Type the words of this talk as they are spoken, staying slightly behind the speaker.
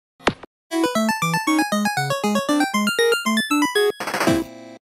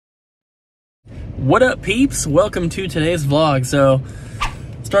What up, peeps? Welcome to today's vlog. So,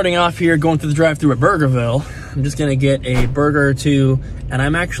 starting off here, going through the drive-thru at Burgerville. I'm just gonna get a burger or two, and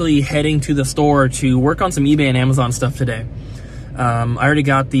I'm actually heading to the store to work on some eBay and Amazon stuff today. I already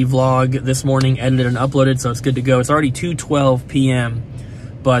got the vlog this morning edited and uploaded, so it's good to go. It's already 2:12 p.m.,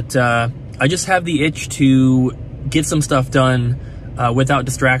 but I just have the itch to get some stuff done without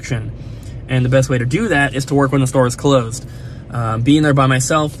distraction. And the best way to do that is to work when the store is closed. Being there by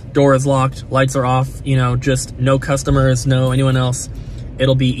myself, door is locked, lights are off, you know, just no customers, no anyone else.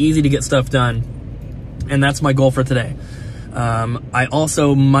 It'll be easy to get stuff done. And that's my goal for today. I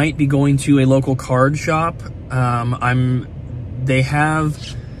also might be going to a local card shop. They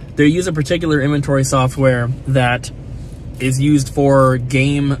use a particular inventory software that is used for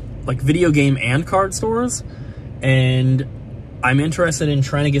video game and card stores. And I'm interested in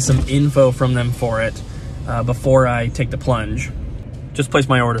trying to get some info from them for it. Before I take the plunge. Just placed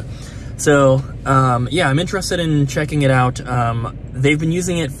my order. So, yeah, I'm interested in checking it out. They've been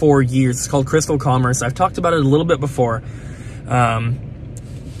using it for years. It's called Crystal Commerce. I've talked about it a little bit before.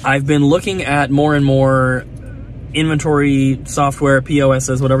 I've been looking at more and more inventory software,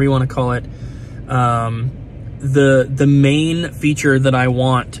 POSs, whatever you want to call it. The main feature that I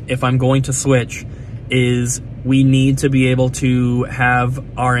want if I'm going to switch is we need to be able to have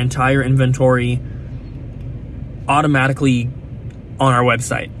our entire inventory automatically on our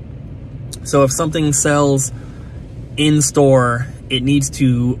website. So if something sells in store, it needs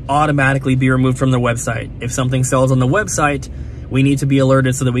to automatically be removed from the website. If something sells on the website, we need to be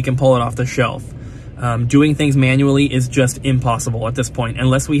alerted so that we can pull it off the shelf. Doing things manually is just impossible at this point,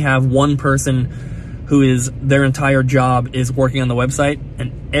 unless we have one person who is their entire job is working on the website,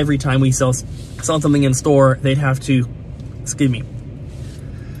 and every time we sell something in store, they'd have to, excuse me,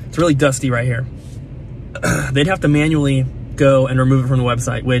 it's really dusty right here. They'd have to manually go and remove it from the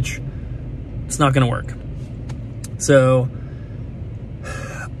website, which it's not going to work. So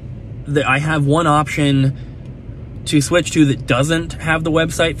I have one option to switch to that doesn't have the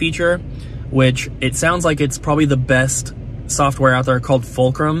website feature, which it sounds like it's probably the best software out there, called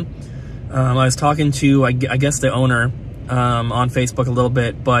Fulcrum. I was talking to, I guess, the owner on Facebook a little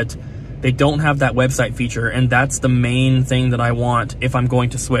bit, but they don't have that website feature, and that's the main thing that I want if I'm going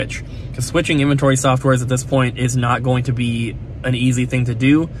to switch. Because switching inventory softwares at this point is not going to be an easy thing to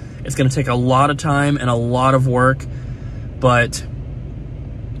do. It's going to take a lot of time and a lot of work, but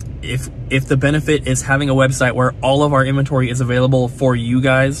if the benefit is having a website where all of our inventory is available for you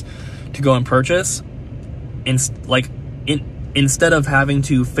guys to go and purchase, instead of having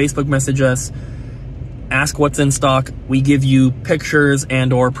to Facebook message us, ask what's in stock, we give you pictures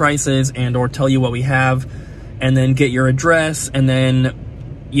and or prices and or tell you what we have, and then get your address, and then,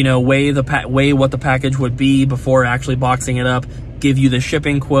 you know, weigh what the package would be before actually boxing it up, give you the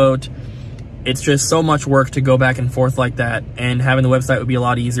shipping quote. It's just so much work to go back and forth like that, and having the website would be a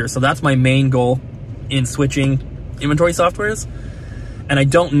lot easier. So that's my main goal in switching inventory softwares. And I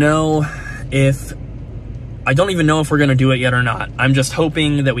don't even know if we're gonna do it yet or not. I'm just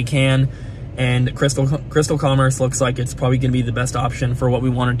hoping that we can. And Crystal Commerce looks like it's probably going to be the best option for what we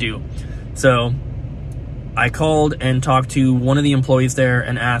want to do. So I called and talked to one of the employees there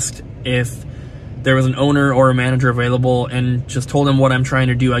and asked if there was an owner or a manager available, and just told him what I'm trying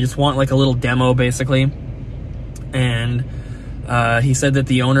to do. I just want like a little demo, basically. And he said that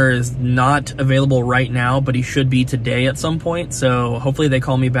the owner is not available right now, but he should be today at some point. So hopefully they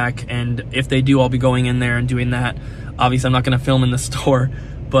call me back, and if they do, I'll be going in there and doing that. Obviously, I'm not going to film in the store,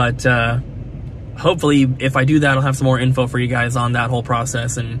 but hopefully, if I do that, I'll have some more info for you guys on that whole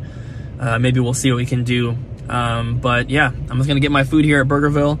process, and maybe we'll see what we can do. But yeah, I'm just gonna get my food here at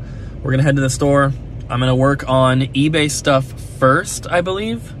Burgerville. We're gonna head to the store. I'm gonna work on eBay stuff first, I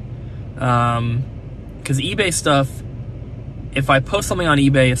believe. Because eBay stuff, if I post something on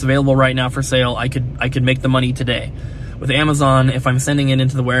eBay, it's available right now for sale, I could make the money today. With Amazon, if I'm sending it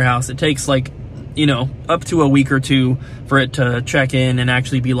into the warehouse, it takes like, you know, up to a week or two for it to check in and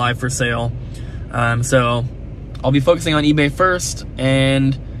actually be live for sale. So I'll be focusing on eBay first,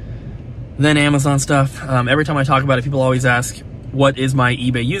 and then Amazon stuff. Every time I talk about it, people always ask, what is my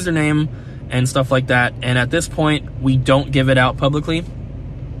eBay username and stuff like that. And at this point, we don't give it out publicly.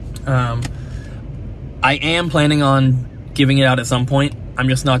 I am planning on giving it out at some point. I'm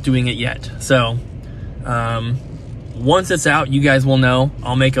just not doing it yet. So, once it's out, you guys will know.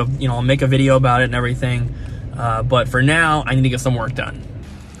 I'll make a video about it and everything. But for now, I need to get some work done.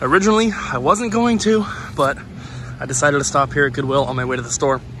 Originally, I wasn't going to, but I decided to stop here at Goodwill on my way to the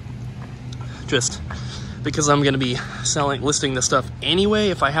store. Just because I'm gonna be listing this stuff anyway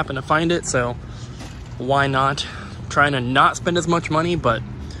if I happen to find it, so why not? I'm trying to not spend as much money, but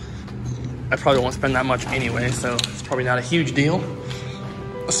I probably won't spend that much anyway, so it's probably not a huge deal.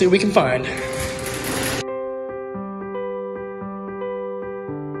 Let's see what we can find.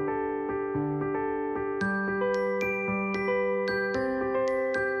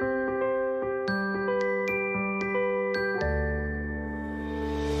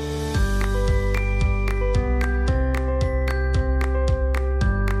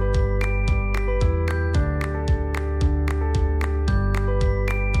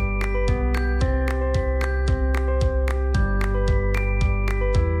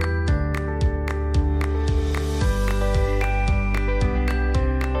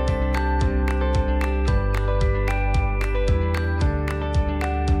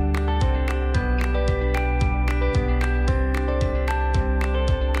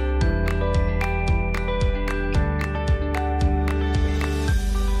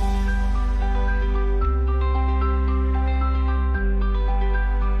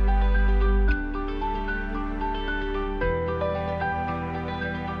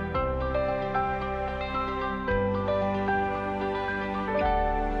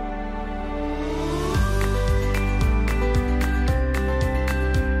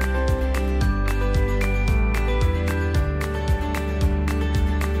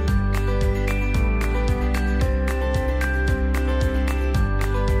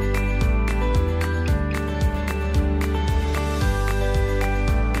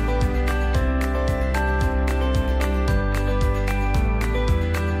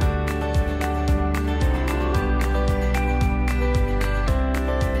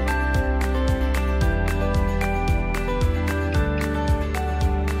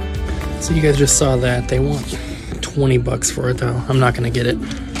 So you guys just saw that. They want 20 bucks for it though. I'm not gonna get it.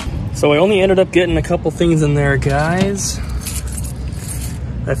 So I only ended up getting a couple things in there, guys.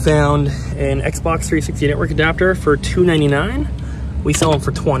 I found an Xbox 360 network adapter for $2.99. We sell them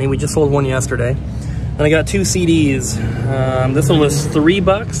for $20. We just sold one yesterday. And I got 2 CDs. This one was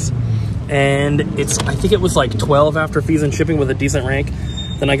 $3, and I think it was like 12 after fees and shipping with a decent rank.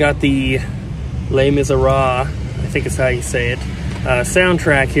 Then I got the Les Miserables, I think is how you say it,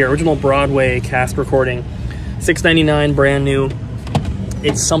 soundtrack here, original Broadway cast recording, $6.99, brand new.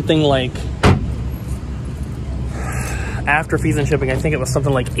 It's something like, after fees and shipping, I think it was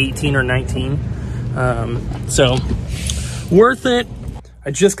something like 18 or 19. So worth it. I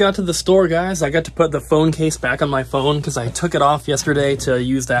just got to the store, guys. I got to put the phone case back on my phone because I took it off yesterday to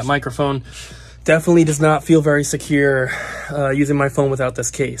use that microphone. Definitely does not feel very secure using my phone without this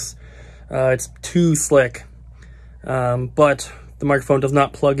case. It's too slick. But the microphone does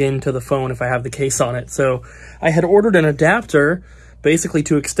not plug into the phone if I have the case on it. So I had ordered an adapter basically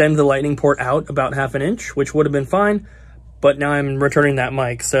to extend the lightning port out about ½ an inch, which would have been fine. But now I'm returning that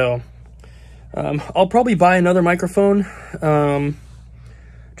mic. So I'll probably buy another microphone.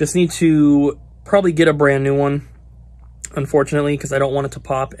 Just need to probably get a brand new one, unfortunately, because I don't want it to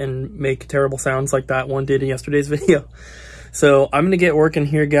pop and make terrible sounds like that one did in yesterday's video. So I'm going to get working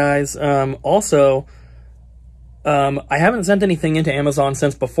here, guys. Also, I haven't sent anything into Amazon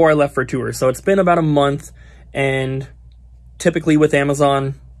since before I left for tour. So it's been about a month, and typically with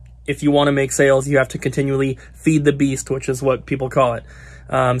Amazon, if you want to make sales, you have to continually feed the beast, which is what people call it.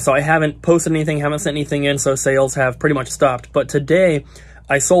 So I haven't posted anything, haven't sent anything in, so sales have pretty much stopped. But today,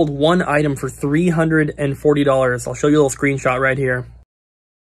 I sold one item for $340. I'll show you a little screenshot right here.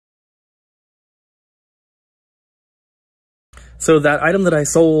 So that item that I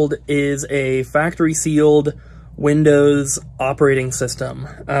sold is a factory sealed Windows operating system.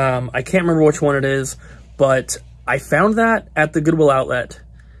 I can't remember which one it is, but I found that at the Goodwill outlet,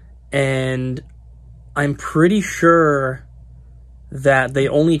 and I'm pretty sure that they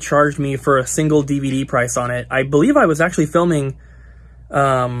only charged me for a single DVD price on it. I believe I was actually filming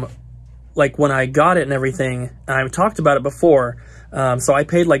like when I got it and everything, and I've talked about it before. So I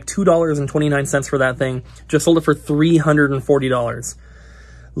paid like $2.29 for that thing, just sold it for $340.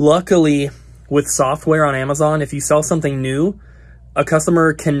 Luckily, with software on Amazon, if you sell something new, a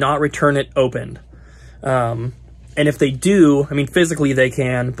customer cannot return it opened. And if they do, I mean, physically they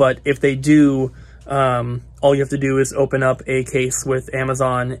can, but if they do, all you have to do is open up a case with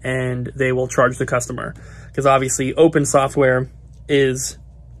Amazon and they will charge the customer. Because obviously open software is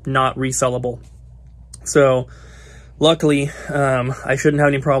not resellable. So luckily, I shouldn't have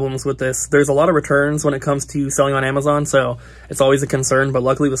any problems with this. There's a lot of returns when it comes to selling on Amazon, so it's always a concern, but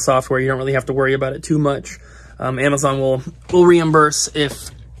luckily with software, you don't really have to worry about it too much. Amazon will reimburse if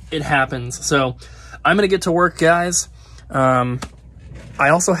it happens. So I'm gonna get to work, guys. I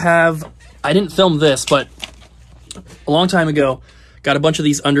also have, I didn't film this, but a long time ago, got a bunch of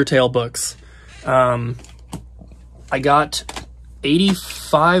these Undertale books. I got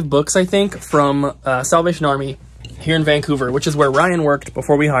 85 books, I think, from Salvation Army here in Vancouver, which is where Ryan worked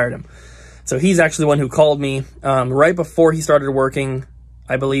before we hired him. So he's actually the one who called me right before he started working,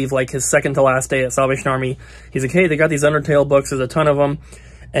 I believe, like his second to last day at Salvation Army. He's like, hey, they got these Undertale books. There's a ton of them.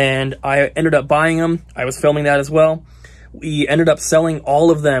 And I ended up buying them. I was filming that as well. We ended up selling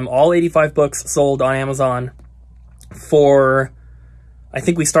all of them, all 85 books sold on Amazon for, I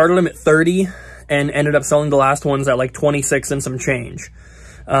think we started them at 30 and ended up selling the last ones at like 26 and some change.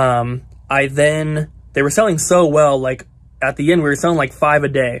 They were selling so well, like at the end we were selling like 5 a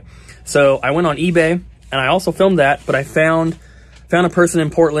day. So I went on eBay and I also filmed that, but I found a person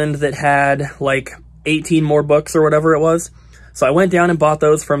in Portland that had like 18 more books or whatever it was. So I went down and bought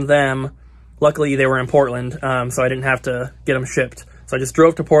those from them. Luckily they were in Portland, so I didn't have to get them shipped. So I just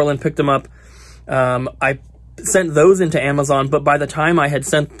drove to Portland, picked them up. I sent those into Amazon, but by the time I had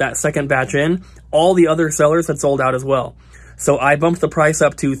sent that second batch in, all the other sellers had sold out as well. So I bumped the price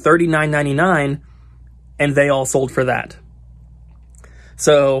up to $39.99 and they all sold for that.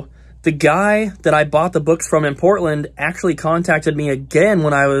 So the guy that I bought the books from in Portland actually contacted me again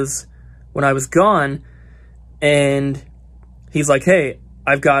when I was gone, and he's like, hey,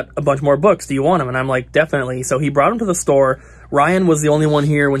 I've got a bunch more books. Do you want them? And I'm like, definitely. So he brought them to the store. Ryan was the only one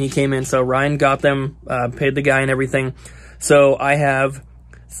here when he came in. So Ryan got them, paid the guy and everything. So I have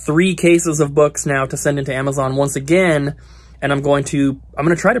 3 cases of books now to send into Amazon once again. And I'm going to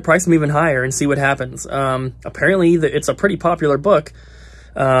try to price them even higher and see what happens. Apparently it's a pretty popular book.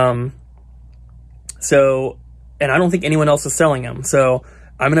 And I don't think anyone else is selling them. So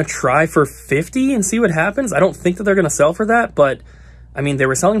I'm going to try for 50 and see what happens. I don't think that they're going to sell for that, but I mean, they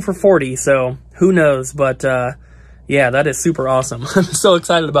were selling for 40, so who knows? But yeah, that is super awesome. I'm so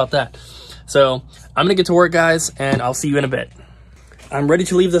excited about that. So I'm going to get to work, guys, and I'll see you in a bit. I'm ready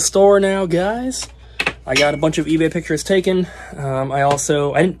to leave the store now, guys. I got a bunch of eBay pictures taken.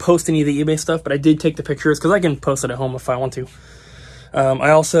 I didn't post any of the eBay stuff, but I did take the pictures because I can post it at home if I want to. I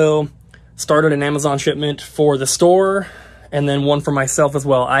also started an Amazon shipment for the store and then one for myself as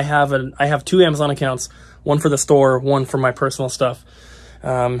well. I have 2 Amazon accounts, one for the store, one for my personal stuff.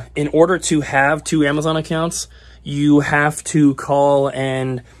 In order to have 2 Amazon accounts, you have to call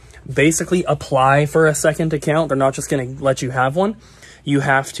and basically apply for a second account. They're not just going to let you have one. You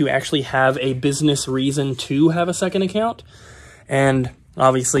have to actually have a business reason to have a second account. And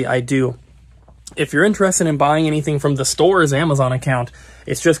obviously I do. If you're interested in buying anything from the store's Amazon account,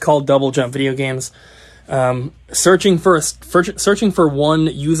 it's just called Double Jump Video Games. Searching for one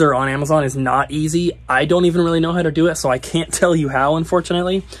user on Amazon is not easy. I don't even really know how to do it, so I can't tell you how,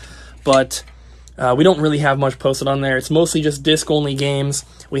 unfortunately. But we don't really have much posted on there. It's mostly just disc-only games.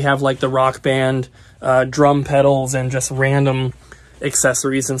 We have like the Rock Band, drum pedals, and just random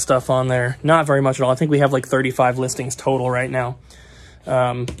accessories and stuff on there. Not very much at all. I think we have like 35 listings total right now.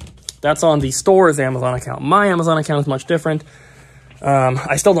 That's on the store's Amazon account. My Amazon account is much different.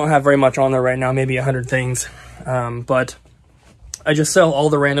 I still don't have very much on there right now, maybe 100 things. But I just sell all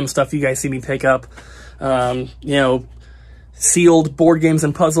the random stuff you guys see me pick up. You know, sealed board games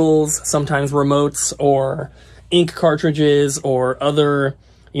and puzzles, sometimes remotes or ink cartridges or other,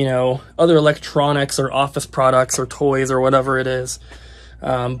 you know, other electronics or office products or toys or whatever it is.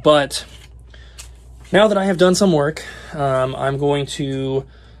 But now that I have done some work, I'm going to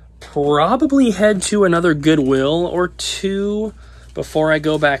probably head to another Goodwill or 2 before I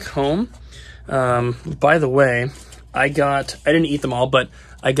go back home. By the way, I didn't eat them all, but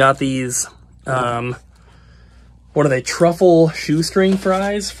I got these, what are they, truffle shoestring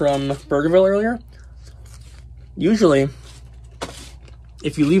fries from Burgerville earlier. Usually,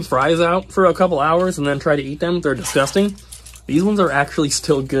 if you leave fries out for a couple hours and then try to eat them, they're disgusting. These ones are actually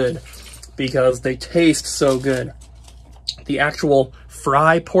still good because they taste so good. The actual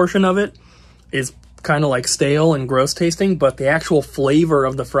fry portion of it is kind of like stale and gross tasting, but the actual flavor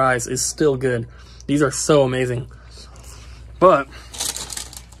of the fries is still good. These are so amazing. But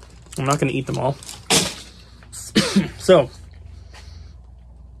I'm not going to eat them all. So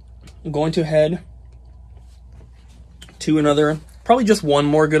I'm going to head to another, probably just one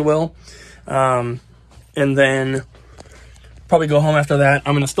more Goodwill, and then probably go home after that.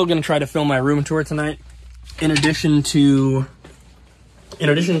 I'm still going to try to film my room tour tonight. In addition to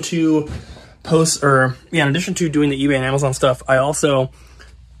doing the eBay and Amazon stuff, I also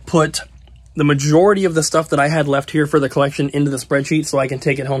put the majority of the stuff that I had left here for the collection into the spreadsheet so I can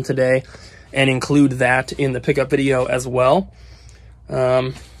take it home today and include that in the pickup video as well.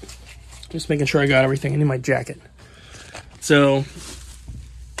 Just making sure I got everything in my jacket. So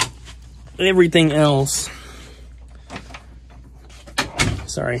everything else,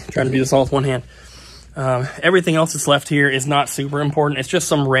 sorry, trying to do this all with one hand. Everything else that's left here is not super important. It's just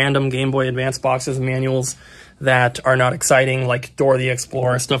some random Game Boy Advance boxes and manuals that are not exciting, like Dora the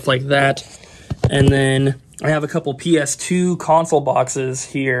Explorer, stuff like that. And then I have a couple PS2 console boxes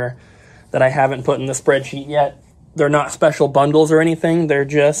here that I haven't put in the spreadsheet yet. They're not special bundles or anything. They're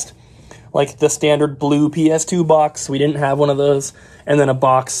just like the standard blue PS2 box. We didn't have one of those. And then a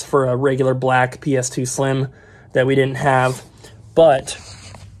box for a regular black PS2 Slim that we didn't have. But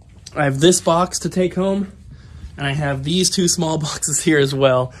I have this box to take home, and I have these two small boxes here as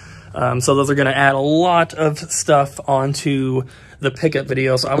well. So those are going to add a lot of stuff onto the pickup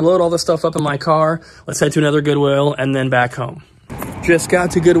video. So I'm going to load all this stuff up in my car. Let's head to another Goodwill and then back home. Just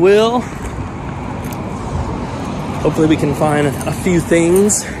got to Goodwill. Hopefully we can find a few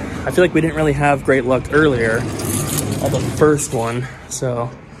things. I feel like we didn't really have great luck earlier on the first one, so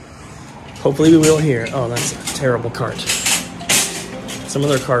hopefully we will here. Oh, that's a terrible cart. Some of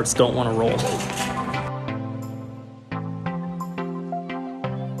their carts don't want to roll.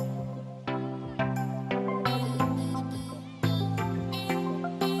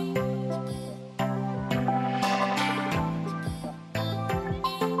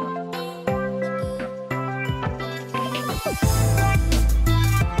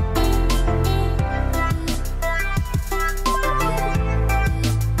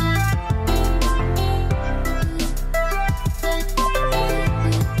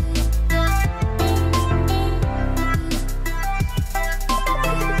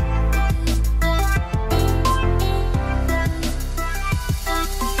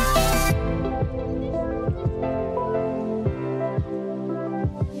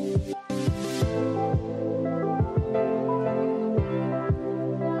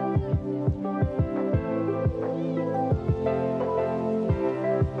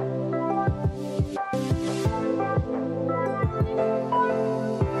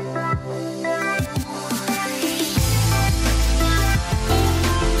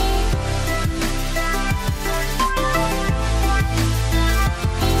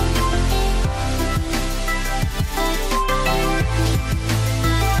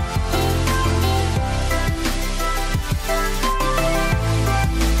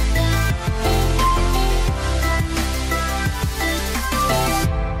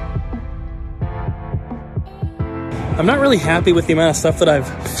 I'm not really happy with the amount of stuff that I've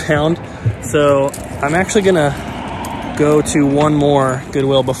found, so I'm actually gonna go to one more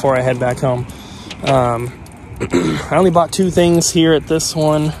Goodwill before I head back home. I only bought two things here at this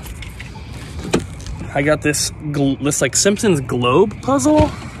one. I got this like Simpsons globe puzzle.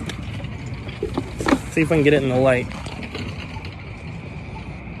 See if I can get it in the light.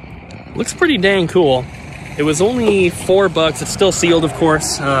 Looks pretty dang cool. It was only $4. It's still sealed, of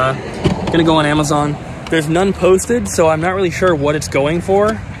course. Gonna go on Amazon. There's none posted, so I'm not really sure what it's going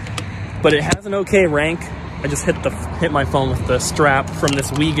for, but it has an okay rank. I just hit my phone with the strap from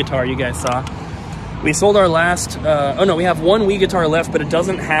this Wii guitar you guys saw. We sold our last, oh no, we have one Wii guitar left, but it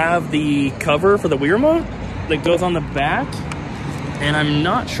doesn't have the cover for the Wii remote that goes on the back, and I'm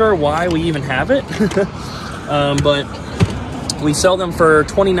not sure why we even have it, but we sell them for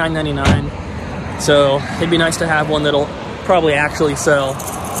 $29.99, so it'd be nice to have one that'll probably actually sell.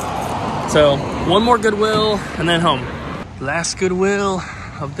 So, one more Goodwill, and then home. Last Goodwill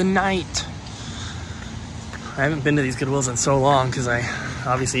of the night. I haven't been to these Goodwills in so long, because I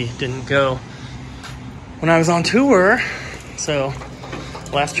obviously didn't go when I was on tour. So,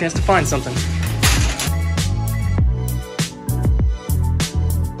 last chance to find something.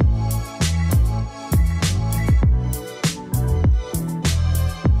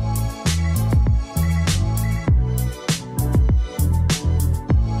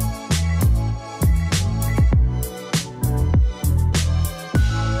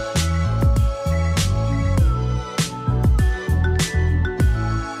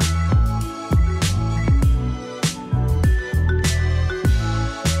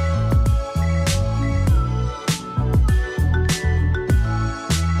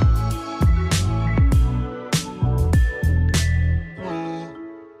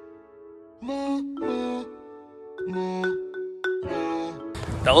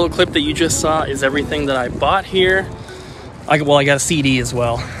 That little clip that you just saw is everything that I bought here. I got a CD as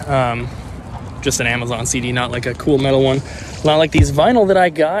well. Just an Amazon CD, not like a cool metal one. Not like these vinyl that I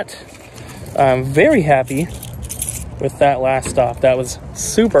got. I'm very happy with that last stop. That was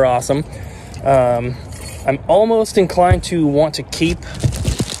super awesome. I'm almost inclined to want to keep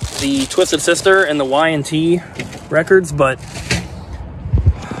the Twisted Sister and the Y&T records, but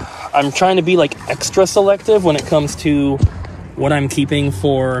I'm trying to be like extra selective when it comes to what I'm keeping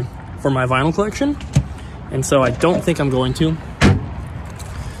for my vinyl collection, and so I don't think I'm going to.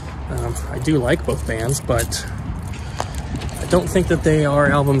 I do like both bands, but I don't think that they are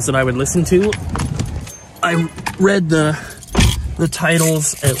albums that I would listen to. I read the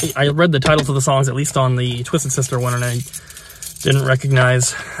titles. I read the titles of the songs, at least on the Twisted Sister one, and I didn't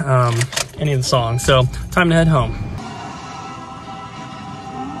recognize any of the songs. So, time to head home.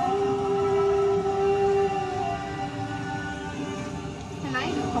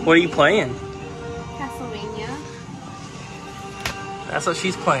 What are you playing? Castlevania. That's what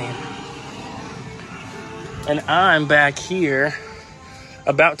she's playing. And I'm back here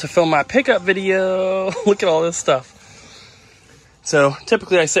about to film my pickup video. Look at all this stuff. So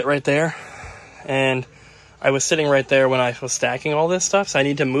typically I sit right there, and I was sitting right there when I was stacking all this stuff. So I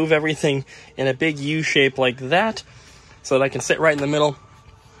need to move everything in a big U shape like that so that I can sit right in the middle.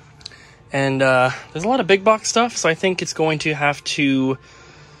 And there's a lot of big box stuff, so I think it's going to have to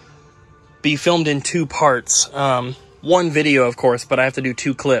be filmed in 2 parts. One video, of course, but I have to do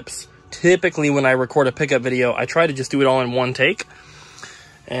 2 clips. Typically, when I record a pickup video, I try to just do it all in one take.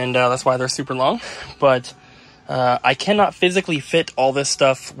 And that's why they're super long. But I cannot physically fit all this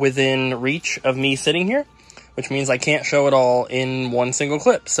stuff within reach of me sitting here, which means I can't show it all in one single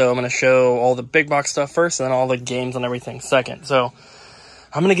clip. So I'm going to show all the big box stuff first, and then all the games and everything second. So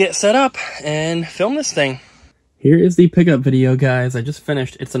I'm going to get set up and film this thing. Here is the pickup video, guys. I just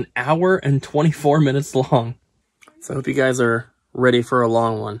finished. It's an hour and 24 minutes long. So I hope you guys are ready for a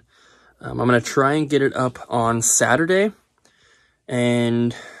long one. I'm going to try and get it up on Saturday.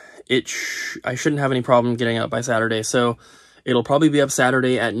 And I shouldn't have any problem getting it up by Saturday. So it'll probably be up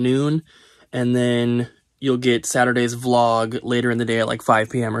Saturday at noon. And then you'll get Saturday's vlog later in the day at like 5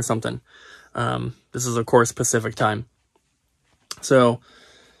 p.m. or something. This is, of course, Pacific time. So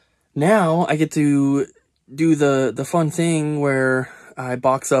now I get to do the fun thing where I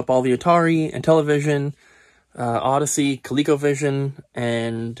box up all the Atari and television, Odyssey, ColecoVision,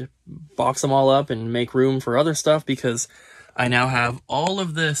 and box them all up and make room for other stuff, because I now have all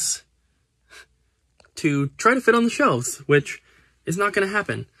of this to try to fit on the shelves, which is not going to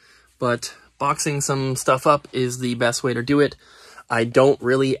happen. But boxing some stuff up is the best way to do it. I don't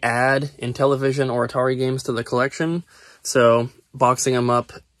really add Intellivision or Atari games to the collection, so boxing them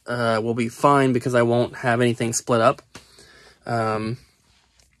up will be fine because I won't have anything split up.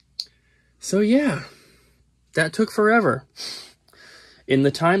 So yeah, that took forever. In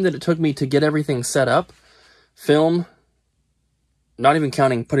the time that it took me to get everything set up, film, not even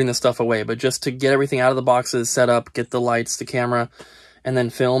counting putting the stuff away, but just to get everything out of the boxes, set up, get the lights, the camera, and then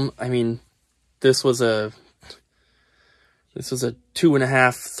film. I mean, this was a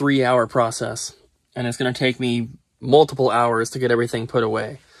 2.5, 3 hour process, and it's going to take me multiple hours to get everything put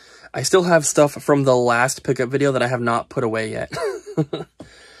away. I still have stuff from the last pickup video that I have not put away yet.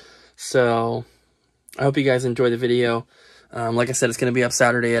 So I hope you guys enjoy the video. Like I said, it's going to be up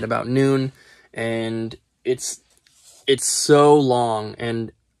Saturday at about noon, and it's so long,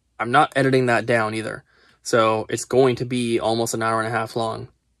 and I'm not editing that down either. So it's going to be almost an hour and a half long.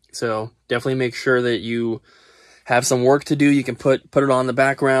 So definitely make sure that you have some work to do. You can put it on the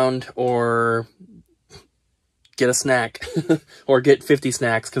background, or get a snack or get 50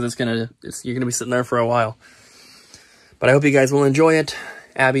 snacks, because you're gonna be sitting there for a while. But I hope you guys will enjoy it.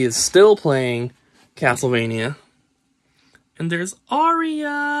 Abby is still playing Castlevania, and there's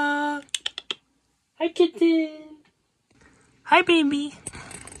Aria. Hi, kitten. Hi, baby.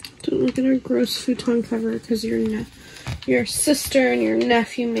 Don't look at our gross futon cover, because your sister and your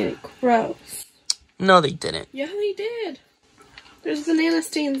nephew made it gross. No, they didn't. Yeah, they did. There's banana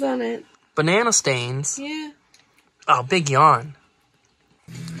stains on it. Banana stains? Yeah. Oh, big yawn.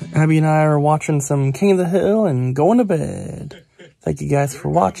 Abby and I are watching some King of the Hill and going to bed. Thank you guys for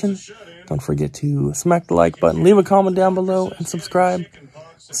watching. Don't forget to smack the like button, leave a comment down below, and subscribe.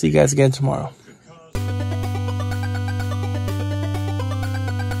 See you guys again tomorrow.